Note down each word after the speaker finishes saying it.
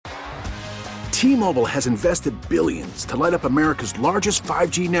T-Mobile has invested billions to light up America's largest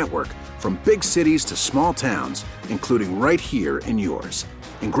 5G network, from big cities to small towns, including right here in yours.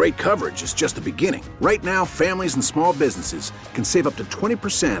 And great coverage is just the beginning. Right now, families and small businesses can save up to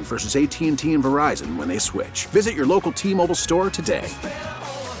 20% versus AT&T and Verizon when they switch. Visit your local T-Mobile store today.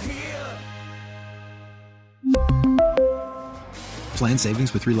 Plan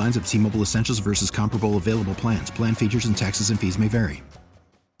savings with 3 lines of T-Mobile Essentials versus comparable available plans. Plan features and taxes and fees may vary.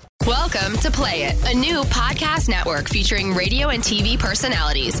 Welcome to Play It, a new podcast network featuring radio and TV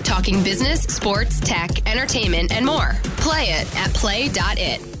personalities talking business, sports, tech, entertainment, and more. Play it at play.it.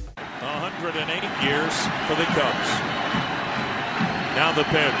 108 years for the Cubs. Now the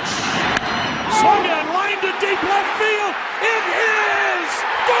pitch. Swung on, line to deep left field. It is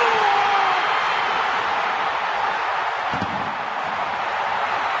gone!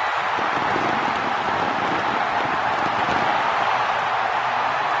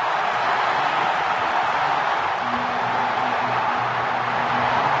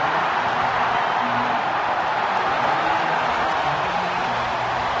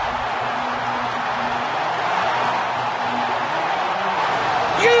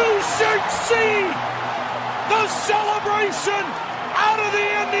 See the celebration out of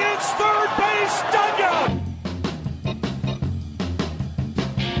the Indians' third base dugout.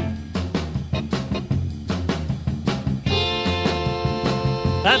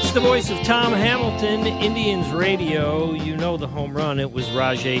 That's the voice of Tom Hamilton, Indians radio. You know the home run. It was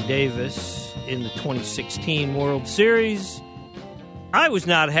Rajai Davis in the 2016 World Series. I was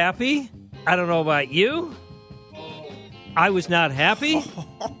not happy. I don't know about you. I was not happy.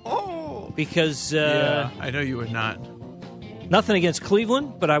 Because I know you were not. Nothing against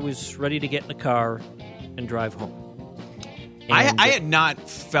Cleveland, but I was ready to get in the car and drive home. And I had not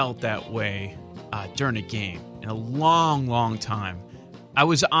felt that way during a game in a long, long time. I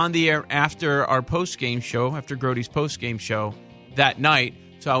was on the air after our post-game show, after Grody's post-game show that night.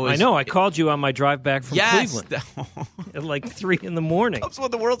 So I know. I called you on my drive back from Cleveland at like 3 in the morning. Cubs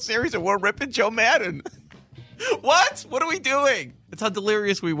won the World Series and we're ripping Joe Madden. What? What are we doing? That's how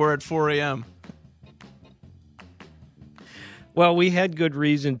delirious we were at 4 a.m. Well, we had good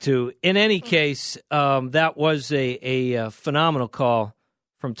reason to. In any case, that was a phenomenal call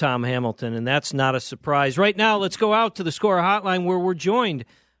from Tom Hamilton, and that's not a surprise. Right now, let's go out to the Score Hotline, where we're joined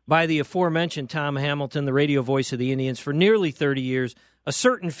by the aforementioned Tom Hamilton, the radio voice of the Indians for nearly 30 years, a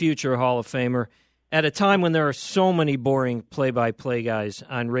certain future Hall of Famer, at a time when there are so many boring play-by-play guys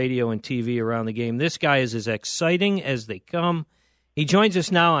on radio and TV around the game. This guy is as exciting as they come. He joins us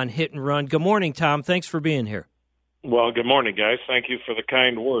now on Hit and Run. Good morning, Tom. Thanks for being here. Well, good morning, guys. Thank you for the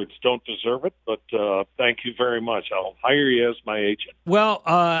kind words. Don't deserve it, but thank you very much. I'll hire you as my agent. Well,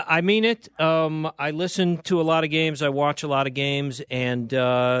 I mean it. I listen to a lot of games. I watch a lot of games, and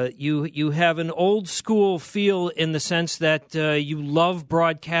you have an old school feel in the sense that you love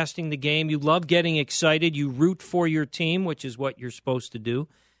broadcasting the game. You love getting excited. You root for your team, which is what you're supposed to do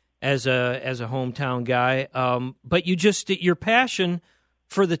as a hometown guy. But your passion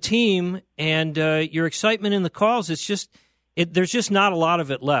for the team and your excitement in the calls, there's just not a lot of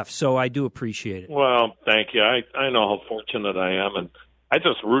it left, so I do appreciate it. Well, thank you. I know how fortunate I am, and I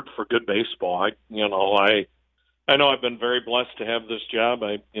just root for good baseball. I know I've been very blessed to have this job.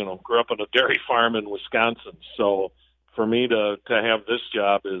 I grew up on a dairy farm in Wisconsin, so for me to have this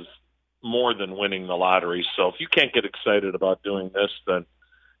job is more than winning the lottery. So if you can't get excited about doing this, then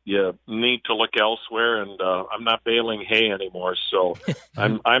you need to look elsewhere, and I'm not baling hay anymore, so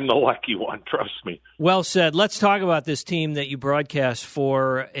I'm the lucky one, trust me. Well said. Let's talk about this team that you broadcast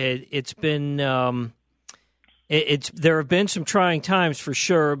for. It's been there have been some trying times for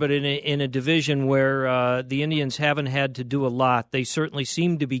sure, but in a division where the Indians haven't had to do a lot, they certainly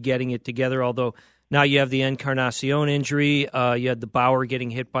seem to be getting it together, although now you have the Encarnacion injury. You had the Bauer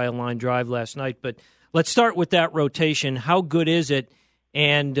getting hit by a line drive last night, but let's start with that rotation. How good is it?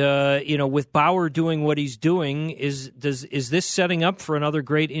 And, with Bauer doing what he's doing, is this setting up for another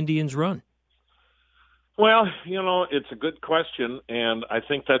great Indians run? Well, it's a good question, and I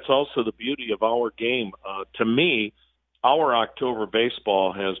think that's also the beauty of our game. To me, our October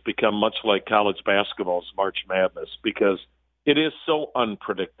baseball has become much like college basketball's March Madness because it is so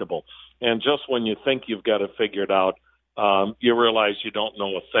unpredictable. And just when you think you've got it figured out, you realize you don't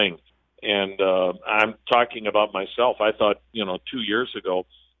know a thing. And I'm talking about myself. I thought, 2 years ago,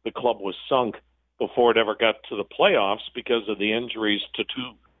 the club was sunk before it ever got to the playoffs because of the injuries to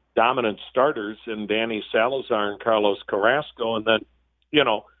two dominant starters in Danny Salazar and Carlos Carrasco. And then,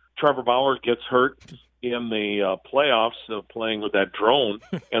 Trevor Bauer gets hurt in the playoffs playing with that drone.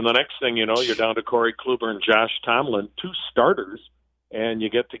 And the next thing you know, you're down to Corey Kluber and Josh Tomlin, two starters and you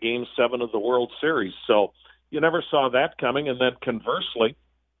get to Game 7 of the World Series. So you never saw that coming. And then conversely,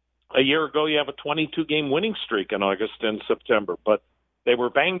 a year ago you have a 22-game winning streak in August and September. But they were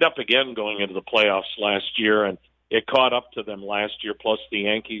banged up again going into the playoffs last year, and it caught up to them last year. Plus the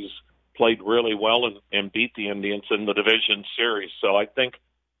Yankees played really well and beat the Indians in the division series. So I think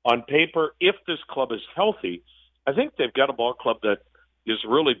on paper, if this club is healthy, I think they've got a ball club that is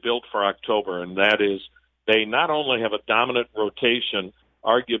really built for October, and that is they not only have a dominant rotation,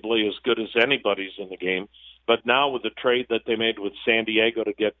 arguably as good as anybody's in the game, but now with the trade that they made with San Diego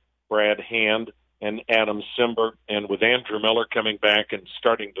to get Brad Hand and Adam Simber, and with Andrew Miller coming back and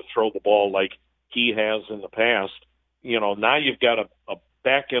starting to throw the ball like he has in the past, now you've got a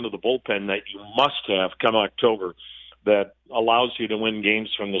back end of the bullpen that you must have come October that allows you to win games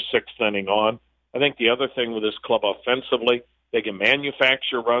from the sixth inning on. I think the other thing with this club offensively, they can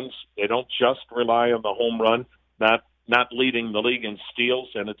manufacture runs. They don't just rely on the home run, not leading the league in steals,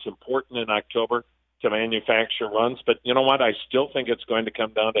 and it's important in October to manufacture runs. But you know what? I still think it's going to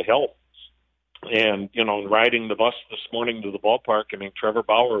come down to health. And, riding the bus this morning to the ballpark, Trevor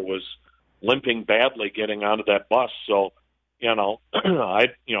Bauer was limping badly getting onto that bus. So,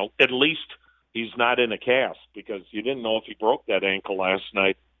 at least he's not in a cast, because you didn't know if he broke that ankle last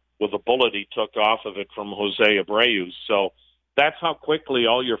night with a bullet he took off of it from Jose Abreu. So that's how quickly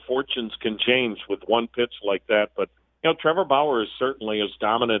all your fortunes can change with one pitch like that. But, Trevor Bauer is certainly as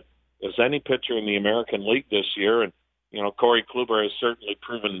dominant as any pitcher in the American League this year. And, Corey Kluber has certainly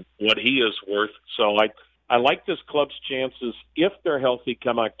proven what he is worth. So I like this club's chances if they're healthy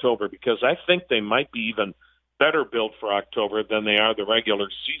come October, because I think they might be even better built for October than they are the regular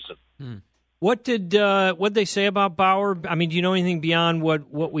season. What did they say about Bauer? Do you know anything beyond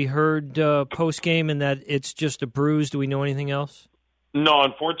what we heard post game, and that it's just a bruise? Do we know anything else? No,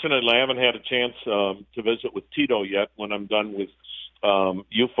 unfortunately, I haven't had a chance to visit with Tito yet. When I'm done with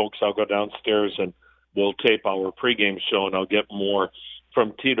you folks, I'll go downstairs and we'll tape our pregame show, and I'll get more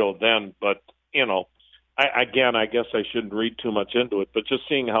from Tito then. But I guess I shouldn't read too much into it. But just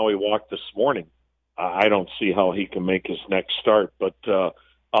seeing how he walked this morning, I don't see how he can make his next start. But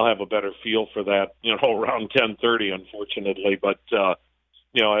I'll have a better feel for that, around 10:30, unfortunately. But,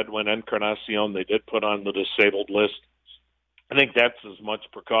 Edwin Encarnacion, they did put on the disabled list. I think that's as much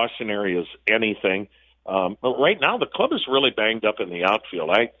precautionary as anything. But right now, the club is really banged up in the outfield.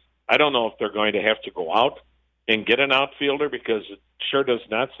 I don't know if they're going to have to go out and get an outfielder, because it sure does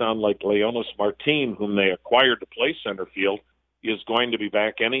not sound like Leonis Martin, whom they acquired to play center field, is going to be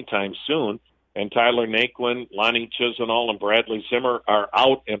back anytime soon. And Tyler Naquin, Lonnie Chisenhall, and Bradley Zimmer are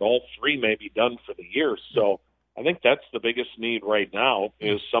out, and all three may be done for the year. So I think that's the biggest need right now,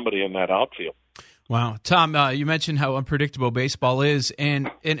 is somebody in that outfield. Wow. Tom, you mentioned how unpredictable baseball is,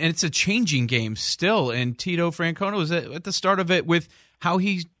 and it's a changing game still. And Tito Francona was at the start of it with how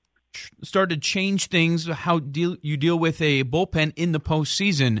he started to change things, how you deal with a bullpen in the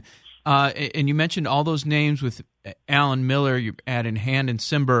postseason. And you mentioned all those names with Alan Miller, you add in Hand and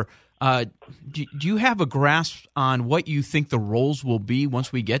Simber. Do you have a grasp on what you think the roles will be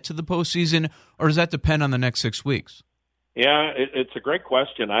once we get to the postseason, or does that depend on the next 6 weeks? Yeah, it's a great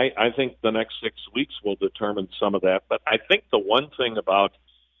question. I think the next 6 weeks will determine some of that. But I think the one thing about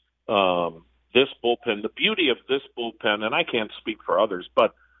this bullpen, the beauty of this bullpen, and I can't speak for others,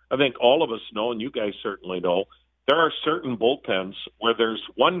 but I think all of us know, and you guys certainly know, there are certain bullpens where there's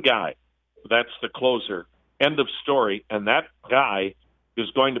one guy that's the closer, end of story, and that guy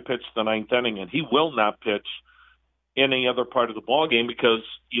is going to pitch the ninth inning, and he will not pitch any other part of the ballgame because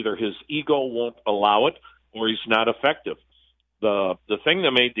either his ego won't allow it or he's not effective. The thing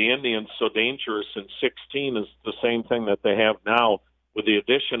that made the Indians so dangerous in 2016 is the same thing that they have now with the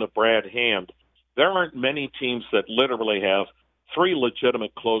addition of Brad Hand. There aren't many teams that literally have three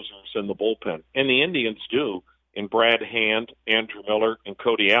legitimate closers in the bullpen, and the Indians do in Brad Hand, Andrew Miller, and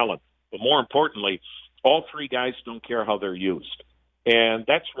Cody Allen. But more importantly, all three guys don't care how they're used. And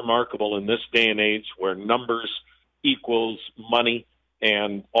that's remarkable in this day and age where numbers equals money,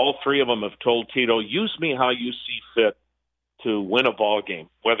 and all three of them have told Tito, use me how you see fit to win a ball game,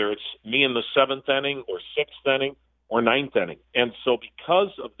 whether it's me in the seventh inning or sixth inning or ninth inning. And so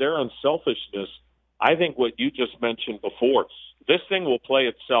because of their unselfishness, I think what you just mentioned before, this thing will play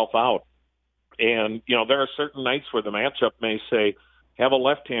itself out. And, there are certain nights where the matchup may say, have a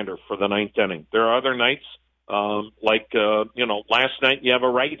left-hander for the ninth inning. There are other nights, last night you have a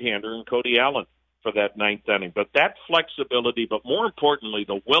right-hander in Cody Allen for that ninth inning. But that flexibility, but more importantly,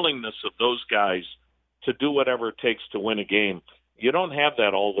 the willingness of those guys to do whatever it takes to win a game, you don't have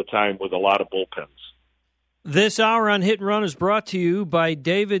that all the time with a lot of bullpens. This hour on Hit and Run is brought to you by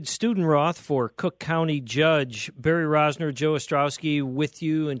David Studenroth for Cook County Judge. Barry Rosner, Joe Ostrowski with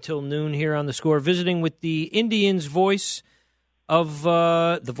you until noon here on The Score, visiting with the Indians' voice of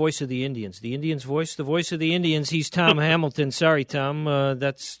the voice of the Indians. The Indians' voice, the voice of the Indians. He's Tom Hamilton. Sorry, Tom.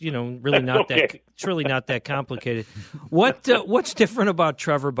 That's really not okay. that. It's really not that complicated. What's different about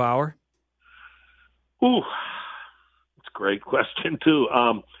Trevor Bauer? Ooh, it's a great question too.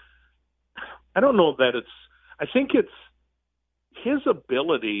 I don't know that it's. I think it's his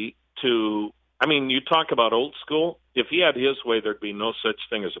ability to. I mean, you talk about old school. If he had his way, there'd be no such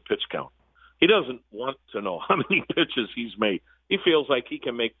thing as a pitch count. He doesn't want to know how many pitches he's made. He feels like he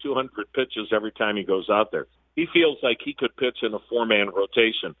can make 200 pitches every time he goes out there. He feels like he could pitch in a 4-man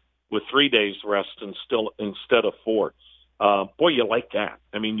rotation with 3 days rest instead of 4. Boy, you like that.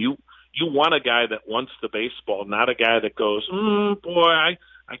 I mean, you want a guy that wants the baseball, not a guy that goes, boy, I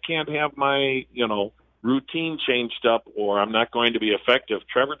can't have my, routine changed up or I'm not going to be effective.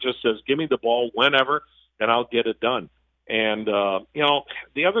 Trevor just says, give me the ball whenever and I'll get it done. And,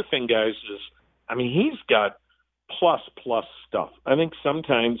 the other thing, guys, is, he's got plus stuff. I think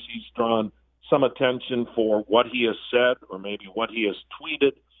sometimes he's drawn some attention for what he has said or maybe what he has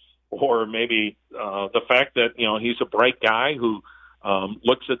tweeted or maybe the fact that, he's a bright guy who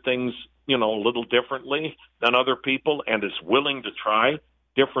looks at things, a little differently than other people and is willing to try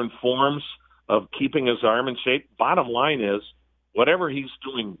different forms of keeping his arm in shape. Bottom line is whatever he's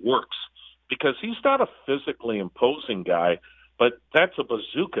doing works because he's not a physically imposing guy, but that's a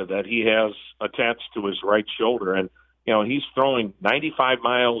bazooka that he has attached to his right shoulder. And, he's throwing 95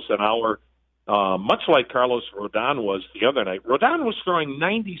 miles an hour, much like Carlos Rodon was the other night. Rodon was throwing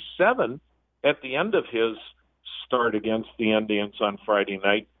 97 at the end of his start against the Indians on Friday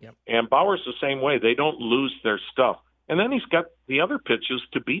night. Yep. And Bauer's the same way. They don't lose their stuff. And then he's got the other pitches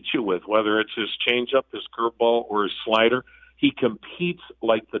to beat you with, whether it's his changeup, his curveball, or his slider. He competes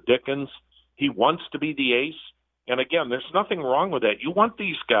like the Dickens. He wants to be the ace. And again, there's nothing wrong with that. You want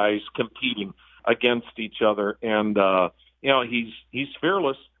these guys competing against each other. And, he's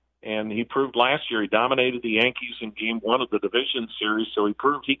fearless. And he proved last year he dominated the Yankees in Game 1 of the division series. So he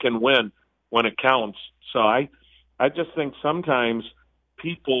proved he can win when it counts. So I just think sometimes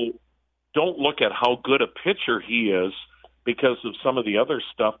people don't look at how good a pitcher he is because of some of the other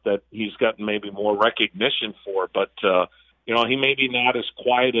stuff that he's gotten maybe more recognition for. But, he may be not as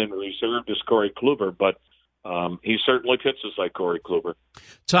quiet and reserved as Corey Kluber, but he certainly pitches like Corey Kluber.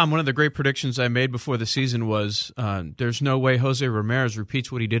 Tom, one of the great predictions I made before the season was there's no way Jose Ramirez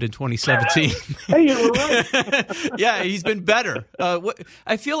repeats what he did in 2017. Hey, you were right. Yeah, he's been better.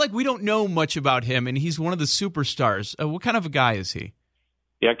 I feel like we don't know much about him, and he's one of the superstars. What kind of a guy is he?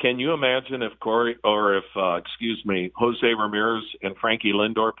 Yeah, can you imagine if Jose Ramirez and Frankie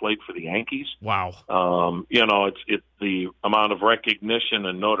Lindor played for the Yankees? Wow. It's the amount of recognition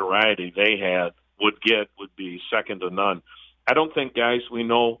and notoriety they would be second to none. I don't think, guys, we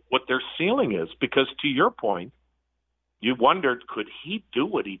know what their ceiling is because, to your point, you wondered, could he do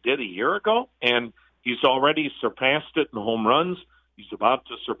what he did a year ago? And he's already surpassed it in home runs. He's about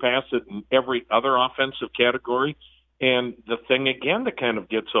to surpass it in every other offensive category. And the thing, again, that kind of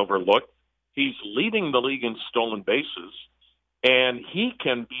gets overlooked, he's leading the league in stolen bases, and he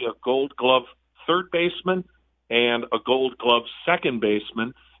can be a Gold Glove third baseman and a Gold Glove second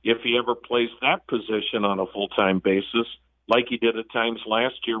baseman if he ever plays that position on a full-time basis, like he did at times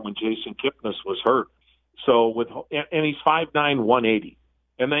last year when Jason Kipnis was hurt. So and he's 5'9", 180.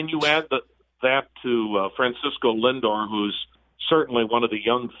 And then you add that to Francisco Lindor, who's certainly one of the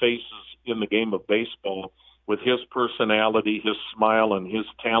young faces in the game of baseball, with his personality, his smile, and his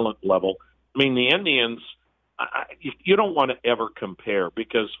talent level. The Indians, you don't want to ever compare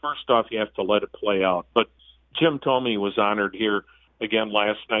because, first off, you have to let it play out. But Jim Thome was honored here again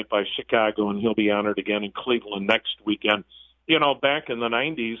last night by Chicago, and he'll be honored again in Cleveland next weekend. Back in the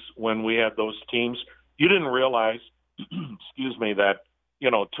 90s when we had those teams, you didn't realize, that,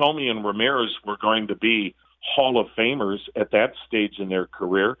 Thome and Ramirez were going to be Hall of Famers at that stage in their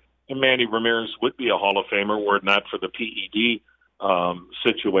career. And Manny Ramirez would be a Hall of Famer were it not for the PED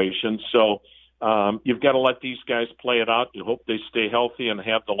situation. So you've got to let these guys play it out. You hope they stay healthy and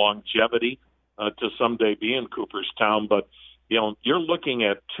have the longevity to someday be in Cooperstown. But, you're looking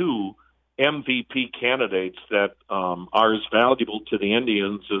at two MVP candidates that are as valuable to the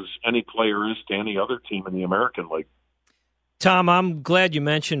Indians as any player is to any other team in the American League. Tom, I'm glad you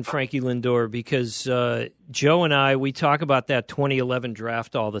mentioned Frankie Lindor because Joe and I, we talk about that 2011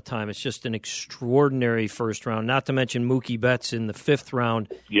 draft all the time. It's just an extraordinary first round, not to mention Mookie Betts in the 5th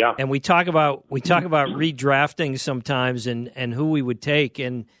round. Yeah. And we talk about redrafting sometimes and who we would take.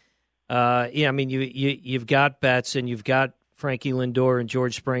 And Yeah, I mean, you've got Betts and you've got Frankie Lindor and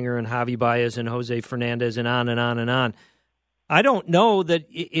George Springer and Javi Baez and Jose Fernandez and on and on and on. I don't know that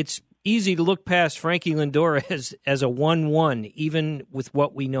it's easy to look past Frankie Lindor as a 1-1, even with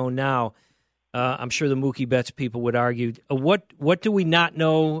what we know now. I'm sure the Mookie Betts people would argue. What do we not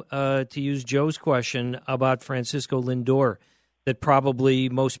know, to use Joe's question, about Francisco Lindor that probably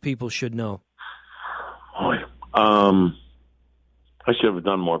most people should know? I should have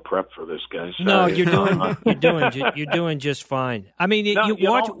done more prep for this, guy. Sorry. No, you're doing just fine. I mean,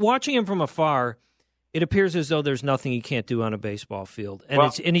 watching him from afar, it appears as though there's nothing he can't do on a baseball field, and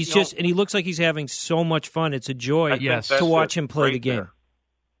he looks like he's having so much fun. It's a joy to watch him play the game.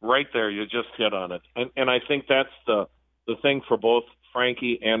 Right there, you just hit on it, and I think that's the thing for both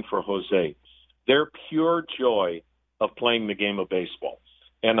Frankie and for Jose. Their pure joy of playing the game of baseball,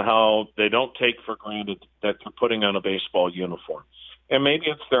 and how they don't take for granted that they're putting on a baseball uniform. And maybe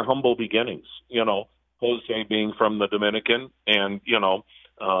it's their humble beginnings, Jose being from the Dominican and,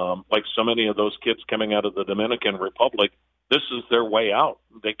 like so many of those kids coming out of the Dominican Republic, this is their way out.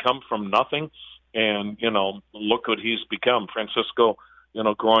 They come from nothing and, look what he's become. Francisco,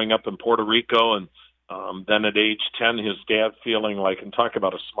 growing up in Puerto Rico and then at age 10, his dad feeling like, and talk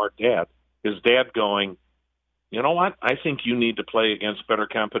about a smart dad, his dad going, you know what, I think you need to play against better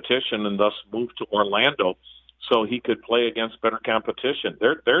competition, and thus move to Orlando so he could play against better competition.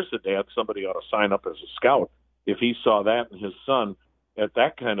 There's the dad somebody ought to sign up as a scout if he saw that in his son at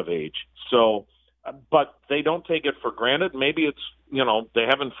that kind of age. So, but they don't take it for granted. Maybe it's, they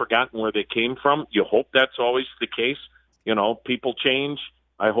haven't forgotten where they came from. You hope that's always the case. People change.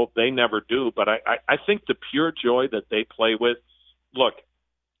 I hope they never do. But I think the pure joy that they play with, look,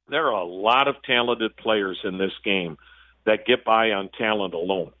 there are a lot of talented players in this game that get by on talent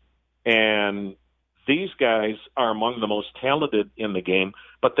alone. And these guys are among the most talented in the game,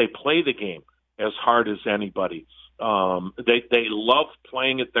 but they play the game as hard as anybody. They love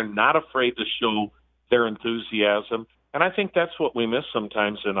playing it. They're not afraid to show their enthusiasm. And I think that's what we miss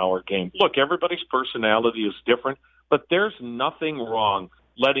sometimes in our game. Look, everybody's personality is different, but there's nothing wrong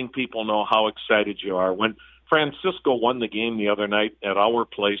letting people know how excited you are. When Francisco won the game the other night at our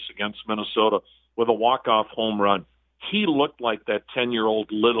place against Minnesota with a walk-off home run, he looked like that 10-year-old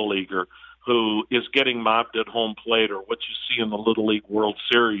Little Leaguer who is getting mobbed at home plate, or what you see in the Little League World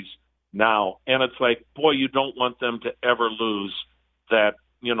Series now. And it's like, boy, you don't want them to ever lose that,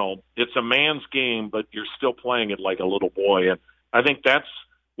 it's a man's game, but you're still playing it like a little boy. And I think that's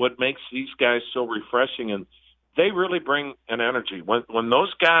what makes these guys so refreshing. And they really bring an energy. When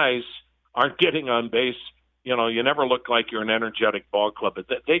those guys aren't getting on base, you never look like you're an energetic ball club. But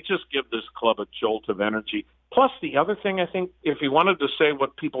they just give this club a jolt of energy. Plus, the other thing I think, if you wanted to say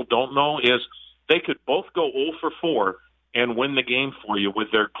what people don't know, is they could both go 0 for 4 and win the game for you with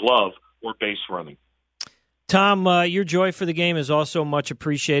their glove or base running. Tom, your joy for the game is also much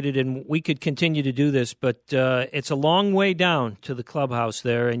appreciated, and we could continue to do this, but it's a long way down to the clubhouse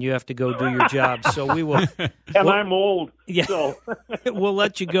there, and you have to go do your job. So we will. I'm old. Yeah, so. We'll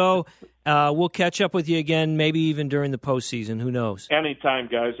let you go. We'll catch up with you again, maybe even during the postseason. Who knows? Anytime,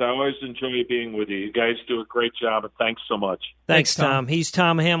 guys. I always enjoy being with you. You guys do a great job, and thanks so much. Thanks, Tom. He's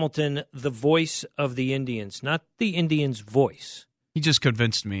Tom Hamilton, the voice of the Indians, not the Indians' voice. He just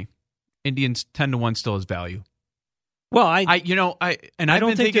convinced me. Indians 10-1 still has value. Well, I've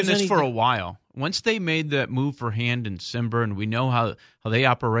been thinking this for a while. Once they made that move for Hand and Simber, and we know how they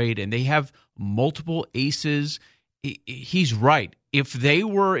operate, and they have multiple aces, he's right. If they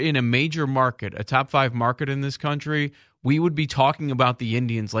were in a major market, a top 5 market in this country, we would be talking about the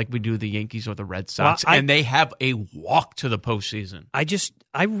Indians like we do the Yankees or the Red Sox, and they have a walk to the postseason.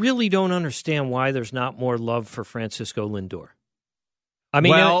 I really don't understand why there's not more love for Francisco Lindor.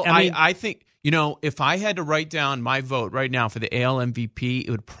 I think, if I had to write down my vote right now for the AL MVP,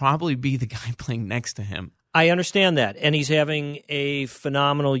 it would probably be the guy playing next to him. I understand that, and he's having a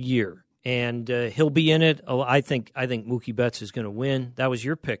phenomenal year, and he'll be in it. I think Mookie Betts is going to win. That was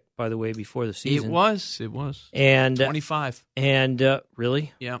your pick, by the way, before the season. It was. And 25.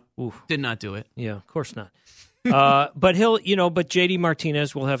 Really? Yeah. Oof. Did not do it. Yeah, of course not. But but JD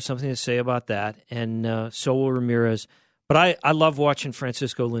Martinez will have something to say about that, and so will Ramirez. But I love watching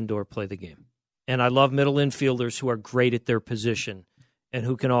Francisco Lindor play the game. And I love middle infielders who are great at their position and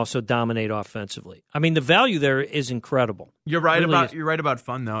who can also dominate offensively. I mean, the value there is incredible. You're right about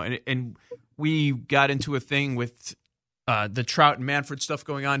fun, though. And we got into a thing with the Trout and Manfred stuff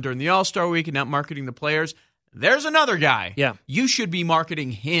going on during the All-Star week and not marketing the players. There's another guy. Yeah. You should be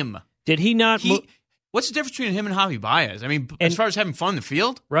marketing him. Did he not What's the difference between him and Javi Baez? I mean, as far as having fun in the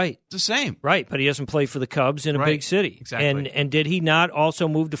field, right, it's the same. Right, but he doesn't play for the Cubs in a big city. Exactly. And did he not also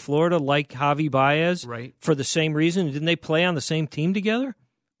move to Florida like Javi Baez? Right. For the same reason? Didn't they play on the same team together?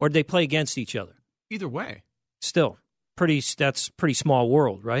 Or did they play against each other? Either way. Still, that's pretty small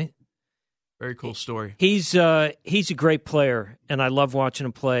world, right? Very cool story. He's a great player, and I love watching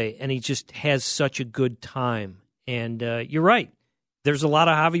him play, and he just has such a good time. And you're right. There's a lot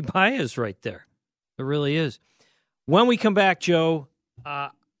of Javi Baez right there. There really is. When we come back, Joe,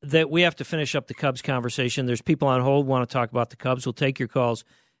 that we have to finish up the Cubs conversation. There's people on hold who want to talk about the Cubs. We'll take your calls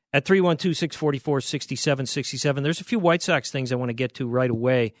at 312-644-6767. There's a few White Sox things I want to get to right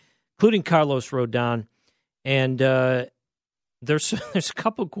away, including Carlos Rodon. And there's a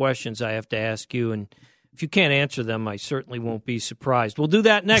couple questions I have to ask you, and if you can't answer them, I certainly won't be surprised. We'll do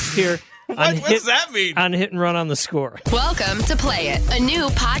that next here. What does that mean? On Hit and Run on the Score. Welcome to Play It, a new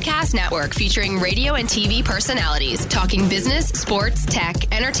podcast network featuring radio and TV personalities talking business, sports,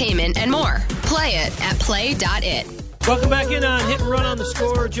 tech, entertainment, and more. Play it at play.it. Welcome back in on Hit and Run on the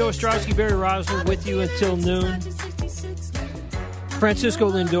Score. Joe Ostrowski, Barry Rosner with you until noon.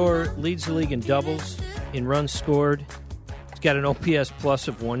 Francisco Lindor leads the league in doubles, in runs scored. He's got an OPS plus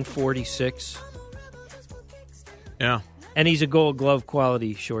of 146. Yeah. And he's a Gold Glove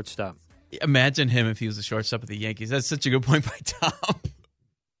quality shortstop. Imagine him if he was the shortstop of the Yankees. That's such a good point by Tom.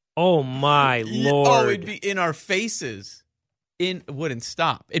 Oh, my Lord. Oh, it'd be in our faces. It wouldn't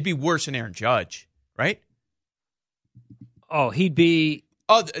stop. It'd be worse than Aaron Judge, right? Oh, he'd be...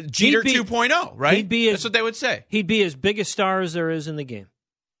 Oh, Jeter 2.0, right? That's what they would say. He'd be as big a star as there is in the game.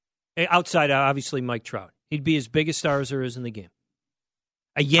 Outside, obviously, Mike Trout. He'd be as big a star as there is in the game.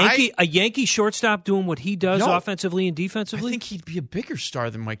 A Yankee shortstop doing what he does offensively and defensively? I think he'd be a bigger star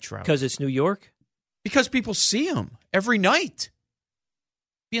than Mike Trout. Because it's New York? Because people see him every night.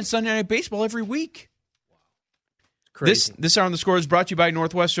 Be on Sunday Night Baseball every week. Crazy. This Hour on the Score is brought to you by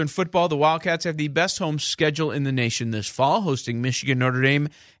Northwestern Football. The Wildcats have the best home schedule in the nation this fall, hosting Michigan, Notre Dame,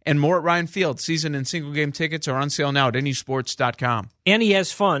 and more at Ryan Field. Season and single-game tickets are on sale now at anysports.com. And he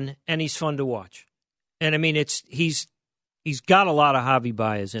has fun, and he's fun to watch. And, I mean, he's got a lot of Javi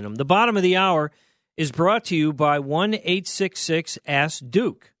Baez in him. The bottom of the hour is brought to you by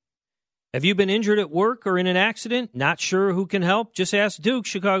 1-866-ASK-DUKE. Have you been injured at work or in an accident? Not sure who can help? Just ask Duke,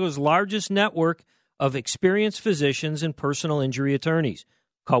 Chicago's largest network of experienced physicians and personal injury attorneys.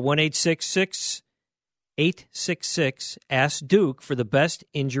 Call 1-866-866-ASK-DUKE for the best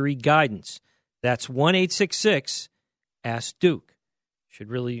injury guidance. That's 1-866-ASK-DUKE.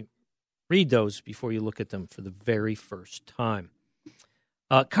 Should really read those before you look at them for the very first time.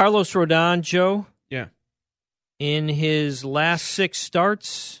 Carlos Rodon, Joe. Yeah. In his last 6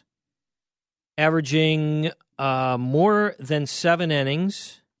 starts, averaging more than 7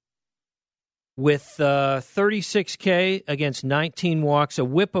 innings, with 36K against 19 walks, a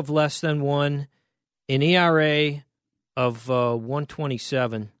whip of less than 1, an ERA of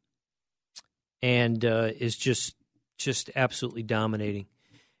 127, and is just absolutely dominating.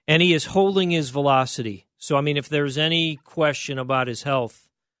 And he is holding his velocity. So, I mean, if there's any question about his health,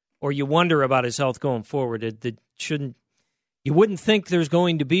 or you wonder about his health going forward, you wouldn't think there's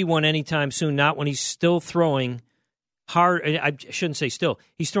going to be one anytime soon, not when he's still throwing hard. I shouldn't say still.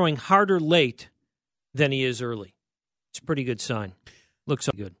 He's throwing harder late than he is early. It's a pretty good sign. Looks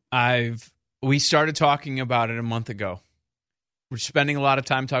so good. We started talking about it a month ago. We're spending a lot of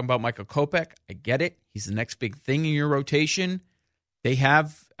time talking about Michael Kopech. I get it. He's the next big thing in your rotation. I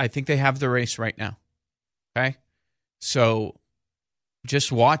think they have the race right now. Okay? So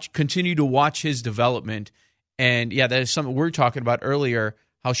just continue to watch his development. And yeah, that is something we were talking about earlier,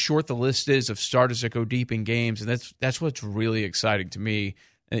 how short the list is of starters that go deep in games. And that's what's really exciting to me.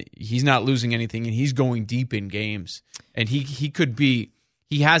 He's not losing anything, and he's going deep in games. And he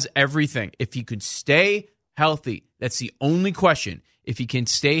has everything. If he could stay healthy, that's the only question. If he can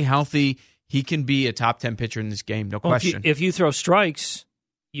stay healthy, he can be a top 10 pitcher in this game, no question. If you throw strikes,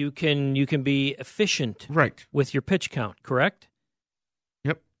 you can be efficient with your pitch count, correct?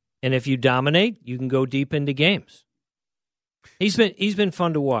 Yep. And if you dominate, you can go deep into games. He's been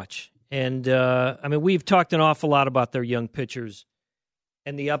fun to watch. And, I mean, we've talked an awful lot about their young pitchers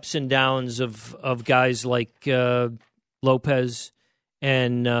and the ups and downs of guys like Lopez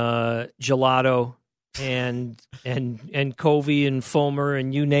and Gelato and Covey and Fulmer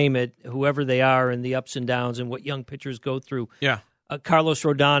and you name it, whoever they are, and the ups and downs and what young pitchers go through. Yeah. Carlos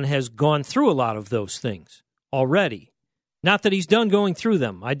Rodon has gone through a lot of those things already. Not that he's done going through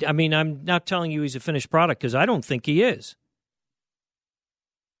them. I mean, I'm not telling you he's a finished product because I don't think he is.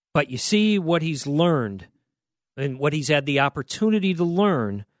 But you see what he's learned and what he's had the opportunity to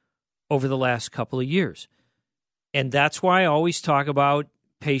learn over the last couple of years. And that's why I always talk about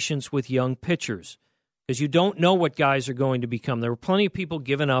patience with young pitchers, because you don't know what guys are going to become. There were plenty of people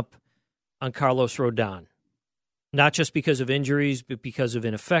giving up on Carlos Rodon, not just because of injuries, but because of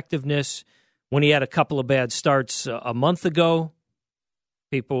ineffectiveness. When he had a couple of bad starts a month ago,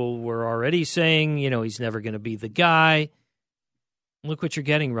 people were already saying, he's never going to be the guy. Look what you're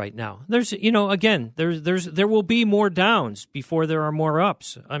getting right now. There's, again, there will be more downs before there are more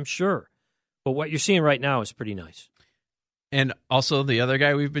ups, I'm sure. But what you're seeing right now is pretty nice. And also the other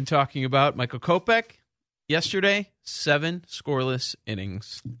guy we've been talking about, Michael Kopech, yesterday, 7 scoreless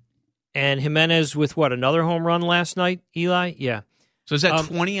innings. And Jimenez with another home run last night, Eli? Yeah. So is that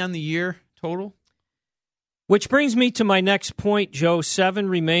 20 on the year total? Which brings me to my next point, Joe. 7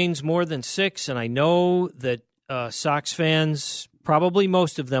 remains more than 6, and I know that Sox fans, probably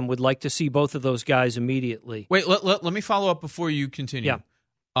most of them, would like to see both of those guys immediately. Wait, let me follow up before you continue. Yeah.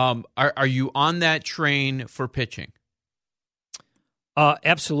 Are you on that train for pitching?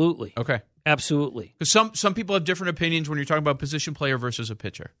 Absolutely. Okay. Absolutely. Because some people have different opinions when you're talking about position player versus a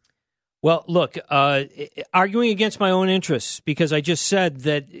pitcher. Well, look, arguing against my own interests, because I just said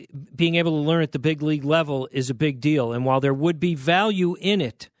that being able to learn at the big league level is a big deal. And while there would be value in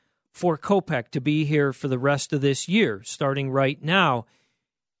it for Kopech to be here for the rest of this year, starting right now,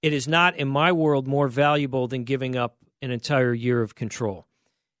 it is not, in my world, more valuable than giving up an entire year of control.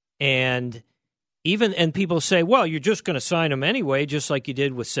 And people say, well, you're just going to sign him anyway, just like you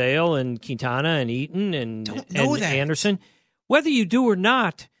did with Sale and Quintana and Eaton and Anderson. Whether you do or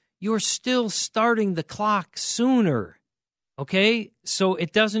not, you're still starting the clock sooner. Okay? So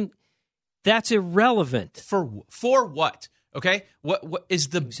it doesn't, that's irrelevant. For what? Okay? What is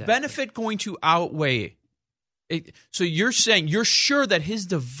the benefit going to outweigh it? So you're saying you're sure that his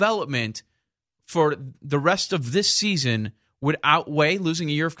development for the rest of this season would outweigh losing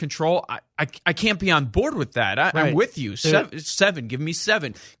a year of control? I can't be on board with that. I'm with you. 7. Give me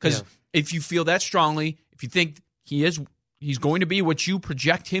 7. Because if you feel that strongly, if you think he's going to be what you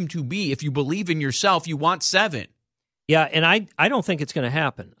project him to be, if you believe in yourself, you want 7. Yeah, and I don't think it's going to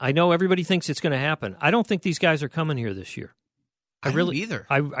happen. I know everybody thinks it's going to happen. I don't think these guys are coming here this year. I really either.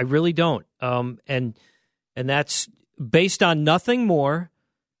 I really don't. And that's based on nothing more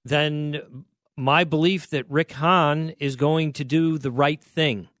than my belief that Rick Hahn is going to do the right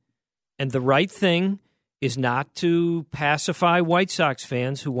thing. And the right thing is not to pacify White Sox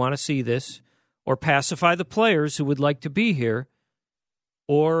fans who want to see this, or pacify the players who would like to be here,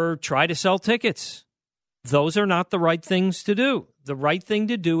 or try to sell tickets. Those are not the right things to do. The right thing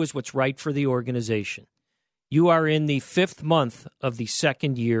to do is what's right for the organization. You are in the 5th month of the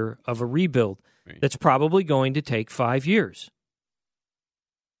 2nd year of a rebuild that's probably going to take 5 years.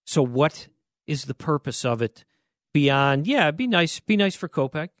 So what is the purpose of it beyond, it'd be nice for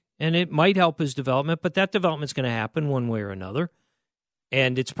Kopech, and it might help his development, but that development's going to happen one way or another.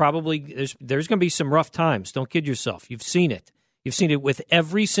 And it's probably, there's going to be some rough times. Don't kid yourself. You've seen it. You've seen it with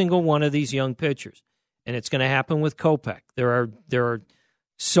every single one of these young pitchers. And it's going to happen with Kopech. There are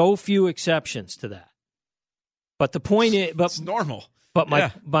so few exceptions to that. But the point is, it's normal. But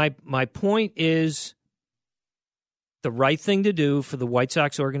my point is, the right thing to do for the White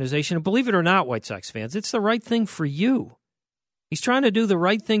Sox organization, and believe it or not, White Sox fans, it's the right thing for you. He's trying to do the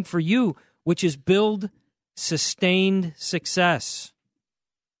right thing for you, which is build sustained success.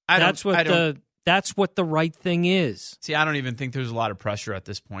 That's what the right thing is. See, I don't even think there's a lot of pressure at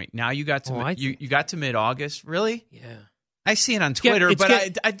this point. Now you got to you got to mid-August, really? Yeah. I see it on Twitter,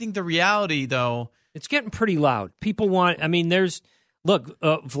 I think the reality, though, it's getting pretty loud. People want. I mean,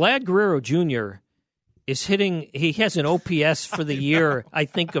 Vlad Guerrero Jr. is hitting. He has an OPS for the year, I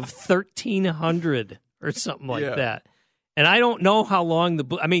think, of 1,300 or something like that. And I don't know how long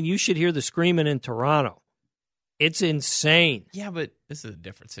you should hear the screaming in Toronto. It's insane. Yeah, but this is a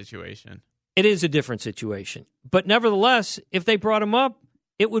different situation. It is a different situation. But nevertheless, if they brought him up,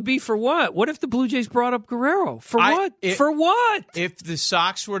 it would be for what? What if the Blue Jays brought up Guerrero? For what? For what? If the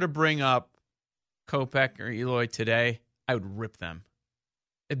Sox were to bring up Kopech or Eloy today, I would rip them.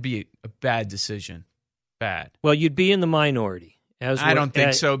 It'd be a bad decision. Bad. Well, you'd be in the minority. I don't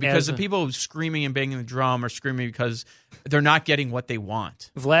think so, because the people screaming and banging the drum are screaming because they're not getting what they want.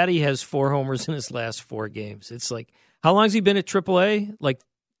 Vladdy has 4 homers in his last 4 games. It's like, how long has he been at AAA? Like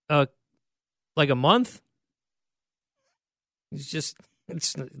a month? It's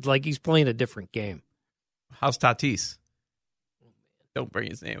like he's playing a different game. How's Tatis? Don't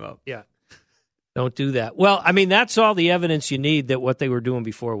bring his name up. Yeah. Don't do that. Well, I mean, that's all the evidence you need that what they were doing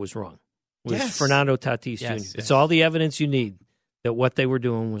before was wrong. Fernando Tatis Jr. Yes. It's all the evidence you need that what they were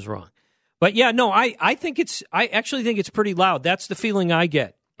doing was wrong. But yeah, no, I actually think it's pretty loud. That's the feeling I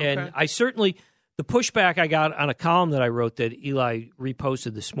get. And I certainly, the pushback I got on a column that I wrote that Eli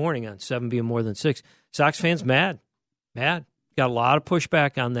reposted this morning on 7 being more than 6, Sox fans mad. Got a lot of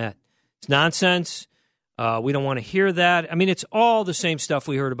pushback on that. It's nonsense. We don't want to hear that. I mean, it's all the same stuff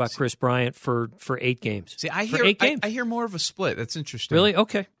we heard about Chris Bryant for 8 games. See, I hear more of a split. That's interesting. Really?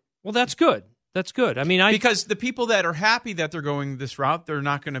 Okay. Well, that's good. That's good. I mean, because the people that are happy that they're going this route, they're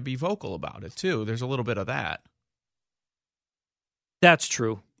not going to be vocal about it, too. There's a little bit of that. That's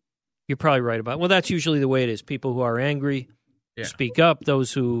true. You're probably right about it. Well, that's usually the way it is. People who are angry speak up.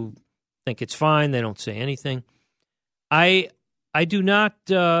 Those who think it's fine, they don't say anything. I do not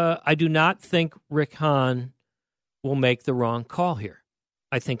think Rick Hahn will make the wrong call here.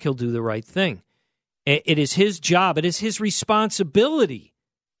 I think he'll do the right thing. It is his job. It is his responsibility.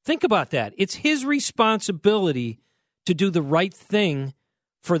 Think about that. It's his responsibility to do the right thing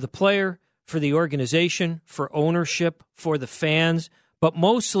for the player, for the organization, for ownership, for the fans, but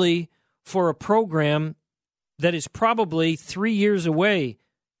mostly for a program that is probably 3 years away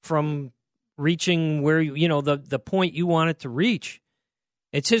from reaching where, the point you want it to reach.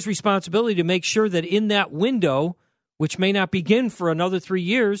 It's his responsibility to make sure that in that window, which may not begin for another 3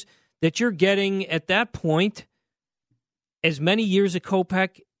 years, that you're getting at that point as many years of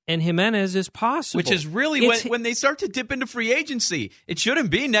Kopech and Jimenez as possible. Which is really when they start to dip into free agency. It shouldn't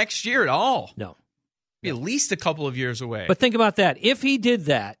be next year at all. No. Be at least a couple of years away. But think about that. If he did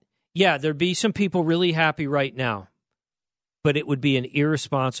that, there'd be some people really happy right now. But it would be an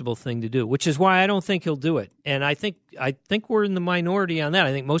irresponsible thing to do, which is why I don't think he'll do it. And I think we're in the minority on that.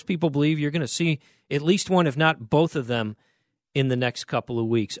 I think most people believe you're going to see at least one, if not both of them, in the next couple of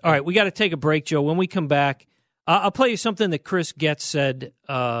weeks. All right, we got to take a break, Joe. When we come back, I'll play you something that Chris Getz said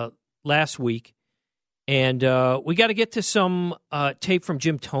last week. And we got to get to some tape from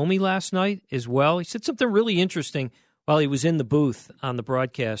Jim Thome last night as well. He said something really interesting while he was in the booth on the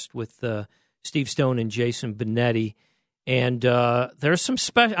broadcast with Steve Stone and Jason Benetti. And there's some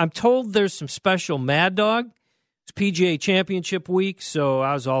special. I'm told there's some special Mad Dog. It's PGA Championship week, so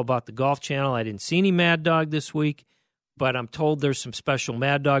I was all about the Golf Channel. I didn't see any Mad Dog this week, but I'm told there's some special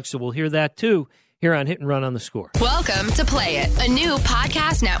Mad Dog, so we'll hear that too here on Hit and Run on the Score. Welcome to Play It, a new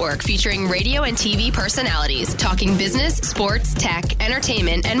podcast network featuring radio and TV personalities talking business, sports, tech,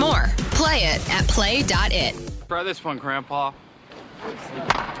 entertainment, and more. Play it at play.it. Try this one, Grandpa.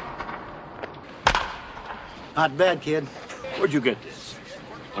 Not bad, kid. Where'd you get this?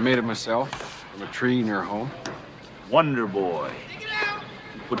 I made it myself from a tree near home. Wonder Boy.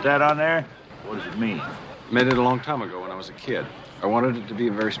 You put that on there? What does it mean? I made it a long time ago when I was a kid. I wanted it to be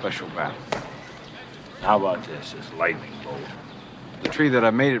a very special bat. How about this lightning bolt? The tree that I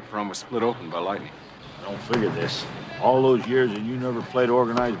made it from was split open by lightning. I don't figure this. All those years and you never played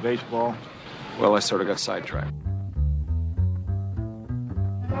organized baseball? Well, I sort of got sidetracked.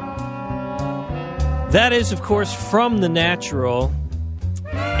 That is, of course, from The Natural.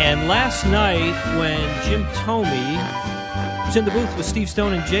 And last night, when Jim Thome was in the booth with Steve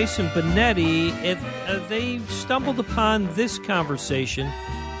Stone and Jason Benetti, they stumbled upon this conversation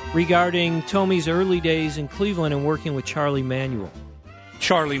regarding Thome's early days in Cleveland and working with Charlie Manuel.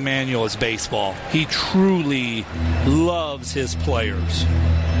 Charlie Manuel is baseball. He truly loves his players.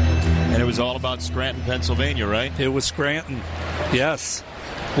 And it was all about Scranton, Pennsylvania, right? It was Scranton, yes.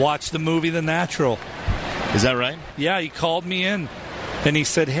 Watch the movie The Natural. Is that right? Yeah, he called me in, and he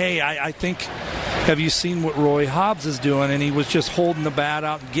said, hey, I think, have you seen what Roy Hobbs is doing? And he was just holding the bat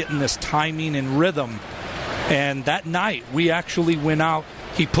out and getting this timing and rhythm. And that night, we actually went out.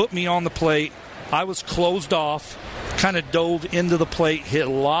 He put me on the plate. I was closed off, kind of dove into the plate, hit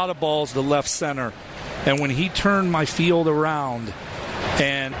a lot of balls to left center. And when he turned my field around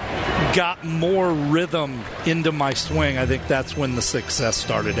and got more rhythm into my swing, I think that's when the success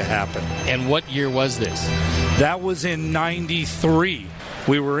started to happen. And what year was this? That was in 93.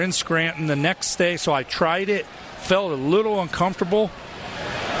 We were in Scranton the next day, so I tried it, felt a little uncomfortable,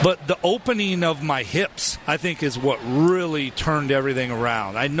 but the opening of my hips, I think, is what really turned everything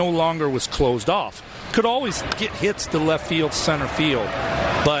around. I no longer was closed off. Could always get hits to left field, center field,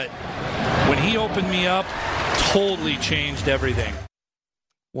 but when he opened me up, totally changed everything.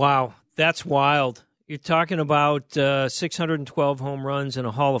 Wow, that's wild. You're talking about 612 home runs and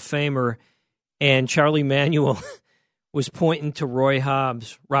a Hall of Famer, and Charlie Manuel was pointing to Roy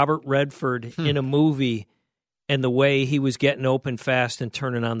Hobbs, Robert Redford in a movie, and the way he was getting open fast and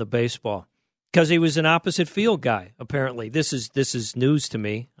turning on the baseball. Because he was an opposite field guy, apparently. This is news to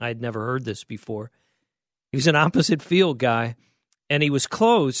me. I'd never heard this before. He was an opposite field guy, and he was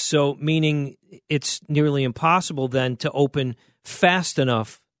closed, so meaning it's nearly impossible then to open fast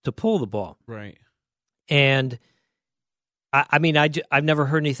enough to pull the ball. Right. And I've never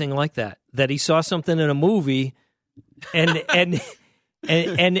heard anything like that. That he saw something in a movie, and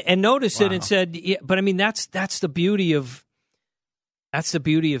noticed it and said, yeah, but I mean that's the beauty of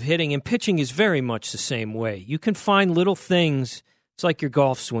hitting, and pitching is very much the same way. You can find little things. It's like your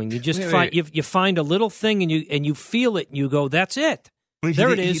golf swing. You just you find a little thing and you feel it and you go, that's it. Wait,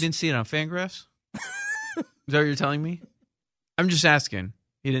 there it is. You didn't see it on Fangraphs? Is that what you're telling me? I'm just asking.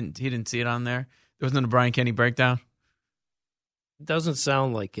 He didn't see it on there. There wasn't a Brian Kenny breakdown. Doesn't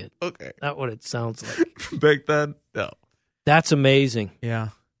sound like it. Okay, not what it sounds like. Back then, no. That's amazing. Yeah,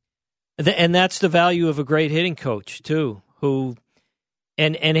 and that's the value of a great hitting coach too. Who,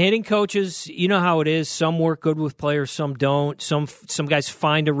 and hitting coaches, you know how it is. Some work good with players, some don't. Some guys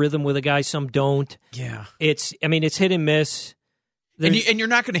find a rhythm with a guy, some don't. Yeah, it's hit and miss. And you're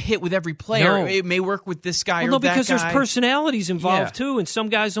not going to hit with every player. No. It may work with this guy or that guy. No, because there's personalities involved too, and some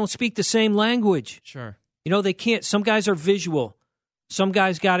guys don't speak the same language. Sure, they can't. Some guys are visual. Some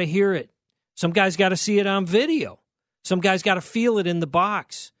guys got to hear it. Some guys got to see it on video. Some guys got to feel it in the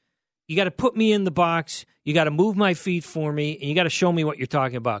box. You got to put me in the box. You got to move my feet for me, and you got to show me what you're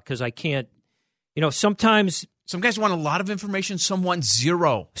talking about because I can't. Sometimes some guys want a lot of information. Some want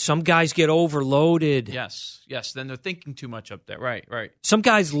zero. Some guys get overloaded. Yes. Then they're thinking too much up there. Right. Some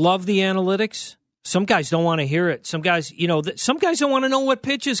guys love the analytics. Some guys don't want to hear it. Some guys, some guys don't want to know what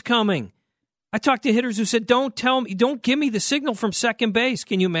pitch is coming. I talked to hitters who said, don't give me the signal from second base.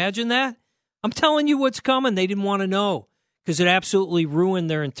 Can you imagine that? I'm telling you what's coming. They didn't want to know because it absolutely ruined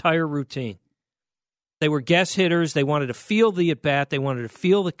their entire routine. They were guess hitters. They wanted to feel the at-bat. They wanted to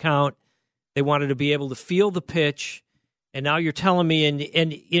feel the count. They wanted to be able to feel the pitch. And now you're telling me, and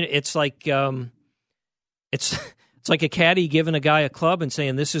it's like it's like a caddy giving a guy a club and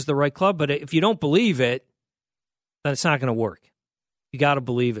saying, this is the right club. But if you don't believe it, then it's not going to work. You got to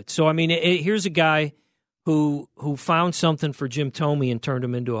believe it. So, here's a guy who found something for Jim Thome and turned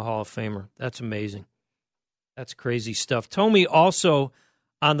him into a Hall of Famer. That's amazing. That's crazy stuff. Thome also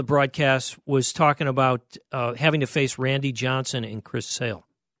on the broadcast was talking about having to face Randy Johnson and Chris Sale.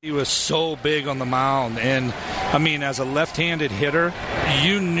 He was so big on the mound, and as a left-handed hitter,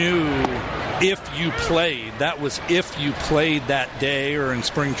 you knew if you played, that day or in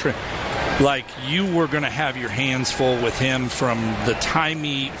spring training, like you were going to have your hands full with him from the time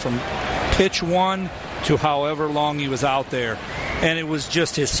from pitch one to however long he was out there. And it was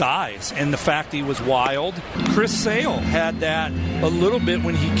just his size and the fact he was wild. Chris Sale had that a little bit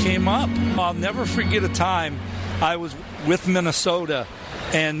when he came up. I'll never forget a time I was with Minnesota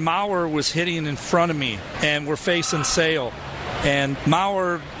and Mauer was hitting in front of me and we're facing Sale. And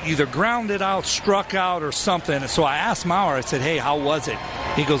Mauer either grounded out, struck out, or something. So I asked Mauer, I said, hey, how was it?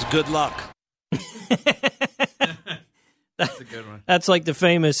 He goes, good luck. That's a good one. That's like the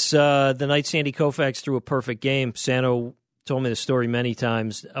famous, the night Sandy Koufax threw a perfect game. Sano told me the story many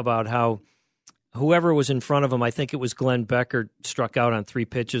times about how whoever was in front of him, I think it was Glenn Becker, struck out on 3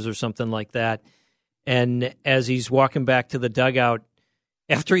 pitches or something like that. And as he's walking back to the dugout,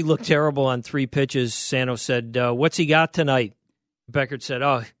 after he looked terrible on 3 pitches, Sano said, what's he got tonight? Beckert said,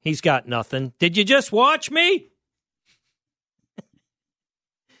 oh, he's got nothing. Did you just watch me?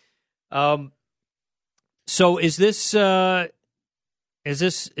 So is this the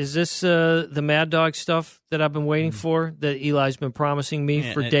Mad Dog stuff that I've been waiting for, that Eli's been promising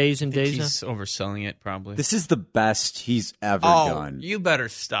me for days and days? He's overselling it, probably. This is the best he's ever done. You better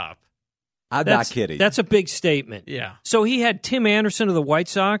stop. I'm not kidding. That's a big statement. Yeah. So he had Tim Anderson of the White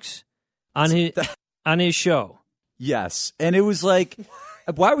Sox on his show. Yes, and it was like,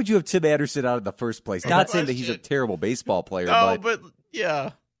 why would you have Tim Anderson out in the first place? Not saying that he's a terrible baseball player, but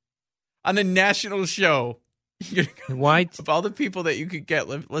yeah, on a national show. Why? Of all the people that you could get,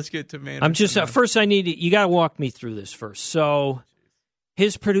 let's get Tim Anderson. I'm just first. You got to walk me through this first. So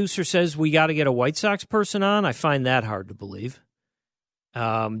his producer says we got to get a White Sox person on. I find that hard to believe.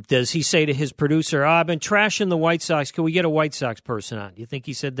 Does he say to his producer, I've been trashing the White Sox. Can we get a White Sox person on? Do you think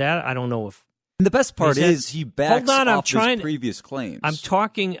he said that? I don't know if. And the best part is he backs off his previous claims.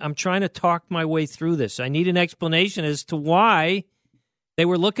 I'm trying to talk my way through this. I need an explanation as to why they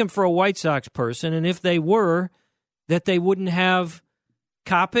were looking for a White Sox person, and if they were, that they wouldn't have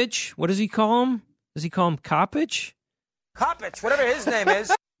Kopech. What does he call him? Does he call him Kopech? Kopech, whatever his name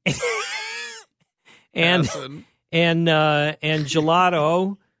is. and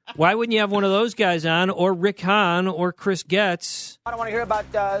Gelato. Why wouldn't you have one of those guys on, or Rick Hahn, or Chris Getz? I don't want to hear about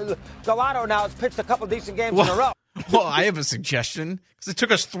Gelato now. It's pitched a couple decent games in a row. Well, I have a suggestion, because it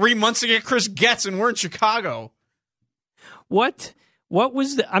took us 3 months to get Chris Getz, and we're in Chicago. What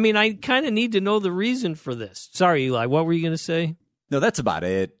was I kind of need to know the reason for this. Sorry, Eli, what were you going to say? No, that's about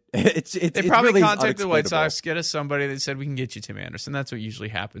it. They probably really contacted the White unexplainable. Sox, get us somebody that said we can get you Tim Anderson. That's what usually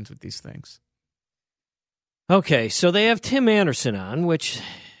happens with these things. Okay, so they have Tim Anderson on, which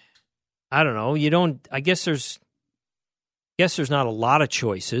I don't know. I guess there's not a lot of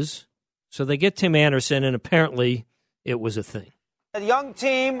choices. So they get Tim Anderson, and apparently it was a thing. A young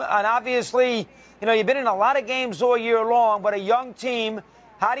team, and obviously, you've been in a lot of games all year long, but a young team,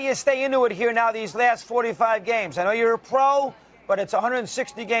 how do you stay into it here now these last 45 games? I know you're a pro, but it's a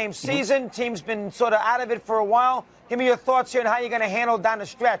 160-game season. Team's been sort of out of it for a while. Give me your thoughts here on how you're going to handle down the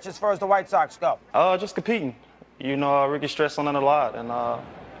stretch as far as the White Sox go. Just competing. Ricky stressed on it a lot, and,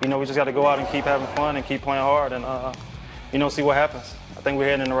 we just got to go out and keep having fun and keep playing hard and, see what happens. I think we're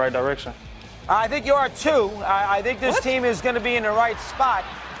heading in the right direction. I think you are, too. I think this team is going to be in the right spot.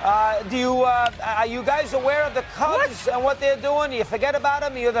 Are you guys aware of the Cubs and what they're doing? Do you forget about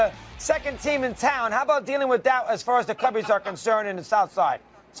them? You're the second team in town. How about dealing with that as far as the Cubbies are concerned in the South Side?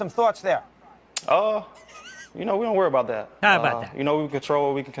 Some thoughts there. We don't worry about that. How about that? We control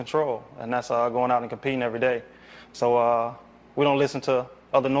what we can control, and that's going out and competing every day. So we don't listen to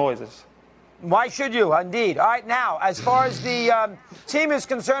other noises. Why should you? Indeed. All right, now, as far as the team is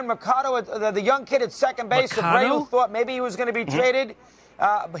concerned, Mercado, the young kid at second base, Abreu thought maybe he was going to be traded.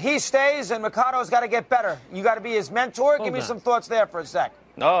 He stays, and Mercado's got to get better. You got to be his mentor. Give me some thoughts there for a sec.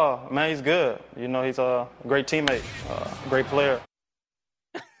 Oh, man, he's good. He's a great teammate, great player.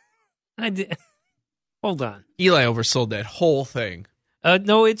 Hold on. Eli oversold that whole thing.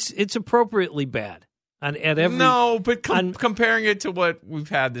 No, it's appropriately bad. But comparing it to what we've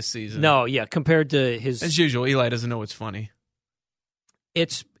had this season. No, yeah, compared to his... As usual, Eli doesn't know what's funny.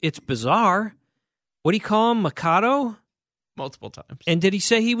 It's bizarre. What do you call him, Mercado? Multiple times. And did he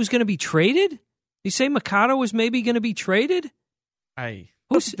say he was going to be traded? Did he say Mercado was maybe going to be traded? I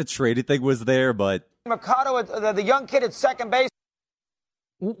don't think the traded thing was there, but... Mercado, the young kid at second base.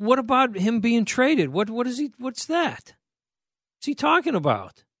 What about him being traded? What's that? What's he talking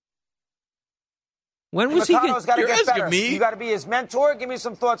about? When was Mercado's got to You're get asking better. me? You got to be his mentor. Give me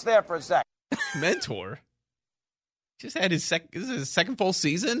some thoughts there for a sec. Mentor? Just had his second full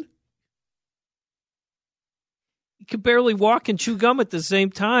season? He could barely walk and chew gum at the same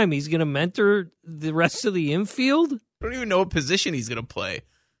time. He's going to mentor the rest of the infield? I don't even know what position he's going to play.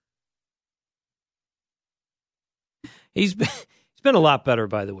 He's been a lot better,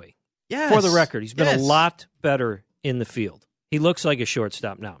 by the way. Yes. For the record, he's been a lot better in the field. He looks like a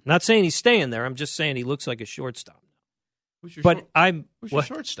shortstop now. I'm not saying he's staying there. I'm just saying he looks like a shortstop. Who's your Who's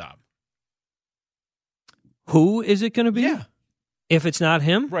shortstop? Who is it going to be? Yeah. If it's not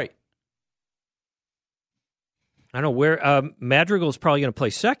him? Right. I don't know where Madrigal's probably going to play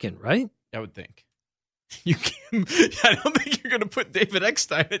second, right? I would think. I don't think you're going to put David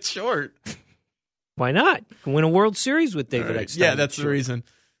Eckstein at short. Why not? You can win a World Series with David Eckstein. Yeah, that's the reason.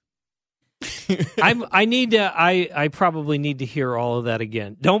 I probably need to hear all of that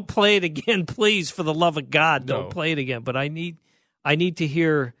again. Don't play it again, please, for the love of God. Don't play it again. But I need to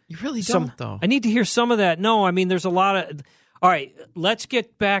hear. You really don't, though. I need to hear some of that. No, I mean, there's a lot of. All right, let's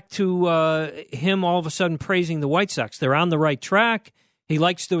get back to him all of a sudden praising the White Sox. They're on the right track. He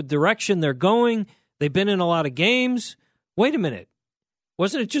likes the direction they're going. They've been in a lot of games. Wait a minute.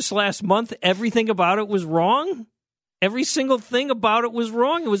 Wasn't it just last month everything about it was wrong? Every single thing about it was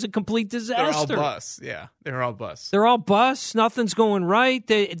wrong. It was a complete disaster. They're all busts. Yeah, they're all busts. They're all busts. Nothing's going right.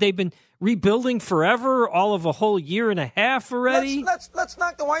 They've been rebuilding forever, all of a whole year and a half already. Let's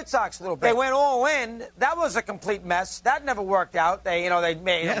knock the White Sox a little bit. They went all in. That was a complete mess. That never worked out. They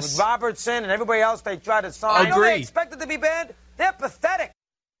made with Robertson and everybody else they tried to sign. I know they expected to be bad. They're pathetic.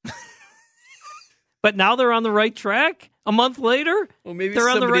 But now they're on the right track. A month later, well, maybe they're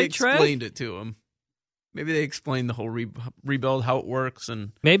on the somebody right track. Explained it to them. Maybe they explained the whole rebuild, how it works,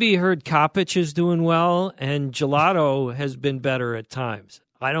 and maybe he heard Kopech is doing well and Gelato has been better at times.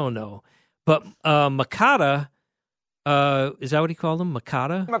 I don't know, but Makata, is that what he called him?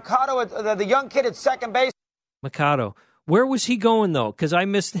 Makata, the young kid at second base. Makata. Where was he going though? Because I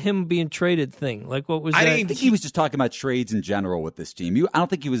missed him being traded thing. Like what was that? I think he was just talking about trades in general with this team. I don't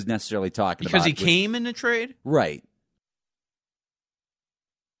think he was necessarily talking because he came in a trade, right?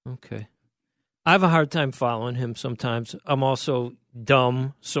 Okay. I have a hard time following him sometimes. I'm also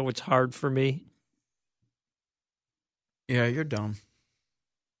dumb, so it's hard for me. Yeah, you're dumb.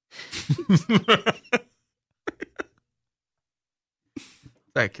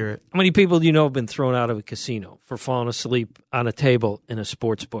 Accurate. How many people do you know have been thrown out of a casino for falling asleep on a table in a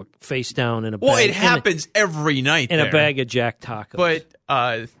sports book, face down in a bag? Well, it happens every night in there. a bag of Jack Tacos.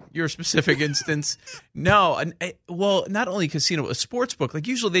 But your specific instance, no. Well, not only casino, a sports book. Like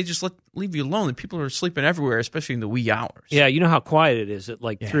usually they just leave you alone. And people are sleeping everywhere, especially in the wee hours. Yeah, you know how quiet it is at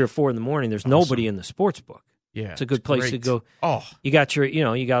 3 or 4 in the morning. There's nobody in the sports book. Yeah, it's a good place to go. Oh, you got a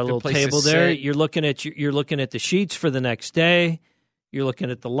little table there. You're looking at the sheets for the next day. You're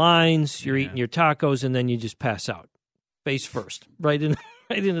looking at the lines. You're eating your tacos, and then you just pass out, face first, right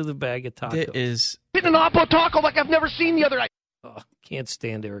into the bag of tacos. It is eating an apple taco like I've never seen the other night. Oh, can't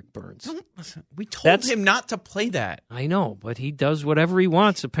stand Eric Burns. Listen, we told him not to play that. I know, but he does whatever he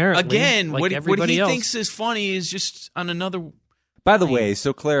wants. Apparently, again, like what he else. thinks is funny is just on another. By the way,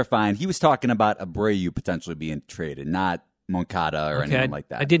 so clarifying, he was talking about Abreu potentially being traded, not Moncada or anything like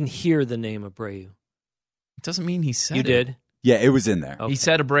that. I didn't hear the name Abreu. It doesn't mean he said you it. did. Yeah, it was in there. He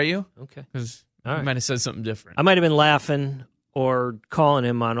said Abreu? Okay. Because All right. he might have said something different. I might have been laughing or calling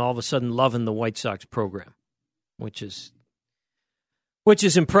him on all of a sudden loving the White Sox program, which is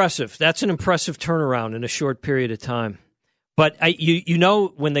impressive. That's an impressive turnaround in a short period of time. But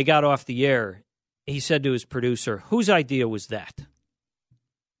when they got off the air, he said to his producer, "Whose idea was that?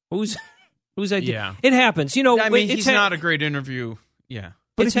 Whose idea?" Yeah. It happens. I mean, he's not a great interview. Yeah.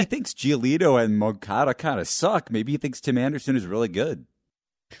 But if he thinks Giolito and Moncada kind of suck, maybe he thinks Tim Anderson is really good.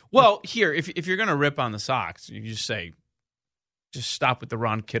 Well, here, if you're going to rip on the Sox, you just say, just stop with the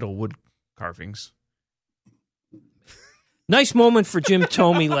Ron Kittle wood carvings. Nice moment for Jim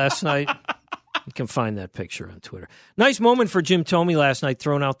Thome last night. You can find that picture on Twitter. Nice moment for Jim Thome last night,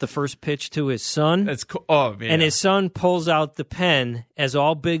 throwing out the first pitch to his son. That's cool. Oh, man. And his son pulls out the pen, as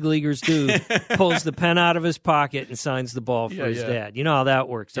all big leaguers do, pulls the pen out of his pocket and signs the ball for his dad. You know how that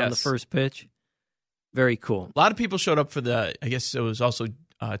works on the first pitch? Very cool. A lot of people showed up for I guess it was also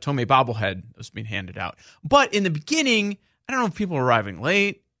Thome bobblehead that was being handed out. But in the beginning, I don't know if people were arriving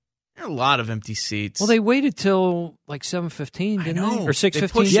late. There are a lot of empty seats. Well, they waited till like 7:15, didn't they? Or 6:15? They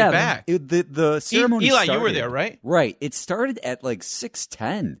pushed it back. The ceremony Eli, started, you were there, right? Right. It started at like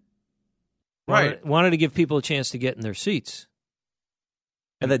 6:10. Right. Wanted to give people a chance to get in their seats.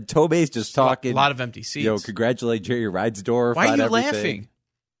 And then Tome's just talking. A lot of empty seats. Congratulate Jerry Reinsdorf. Why are you everything. laughing?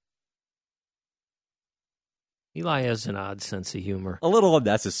 Eli has an odd sense of humor. A little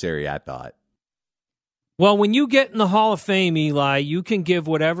unnecessary, I thought. Well, when you get in the Hall of Fame, Eli, you can give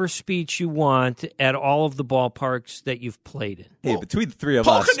whatever speech you want at all of the ballparks that you've played in. Hey, between the three of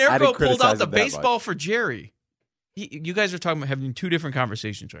Paul us, I didn't Konerko pulled criticize out the him that baseball much. for Jerry. You guys are talking about having two different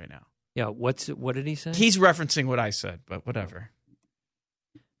conversations right now. Yeah, what did he say? He's referencing what I said, but whatever.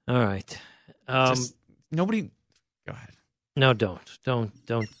 All right. Nobody. Go ahead. No,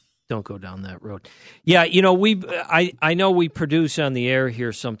 don't go down that road. Yeah, I know we produce on the air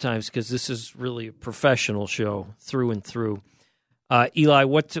here sometimes because this is really a professional show through and through. Eli,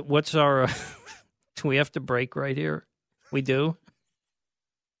 what's our? Do we have to break right here? We do.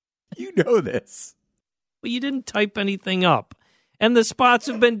 You know this. Well, you didn't type anything up. And the spots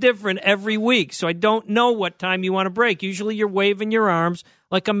have been different every week, so I don't know what time you want to break. Usually you're waving your arms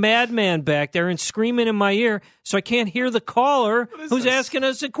like a madman back there and screaming in my ear, so I can't hear the caller who's asking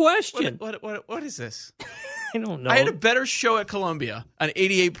us a question. What is this? I don't know. I had a better show at Columbia on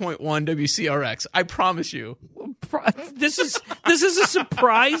 88.1 WCRX. I promise you. This is a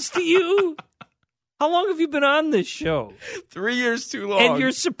surprise to you? How long have you been on this show? 3 years too long. And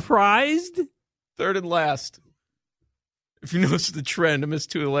you're surprised? Third and last. If you notice the trend, I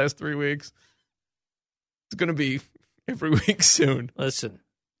missed 2 of the last 3 weeks. It's going to be every week soon. Listen,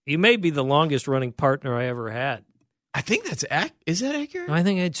 you may be the longest running partner I ever had. I think that's is that accurate? I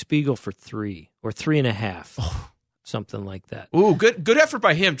think I had Spiegel for 3 or 3.5, something like that. Ooh, good effort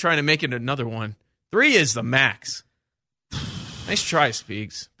by him trying to make it another one. 3 is the max. Nice try,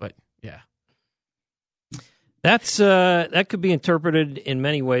 Spiegs, but yeah. That could be interpreted in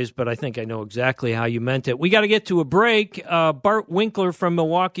many ways, but I think I know exactly how you meant it. We got to get to a break. Bart Winkler from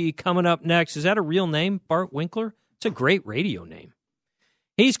Milwaukee coming up next. Is that a real name, Bart Winkler? It's a great radio name.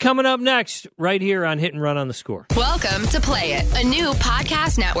 He's coming up next right here on Hit and Run on the Score. Welcome to Play It, a new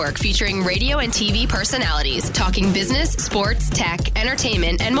podcast network featuring radio and TV personalities talking business, sports, tech,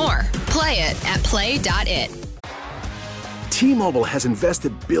 entertainment, and more. Play it at play.it. T-Mobile has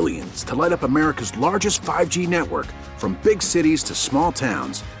invested billions to light up America's largest 5G network, from big cities to small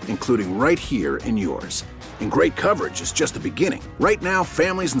towns, including right here in yours. And great coverage is just the beginning. Right now,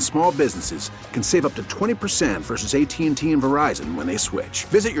 families and small businesses can save up to 20% versus AT&T and Verizon when they switch.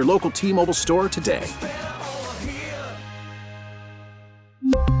 Visit your local T-Mobile store today.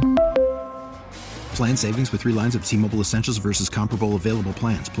 Plan savings with 3 lines of T-Mobile Essentials versus comparable available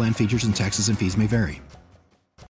plans. Plan features and taxes and fees may vary.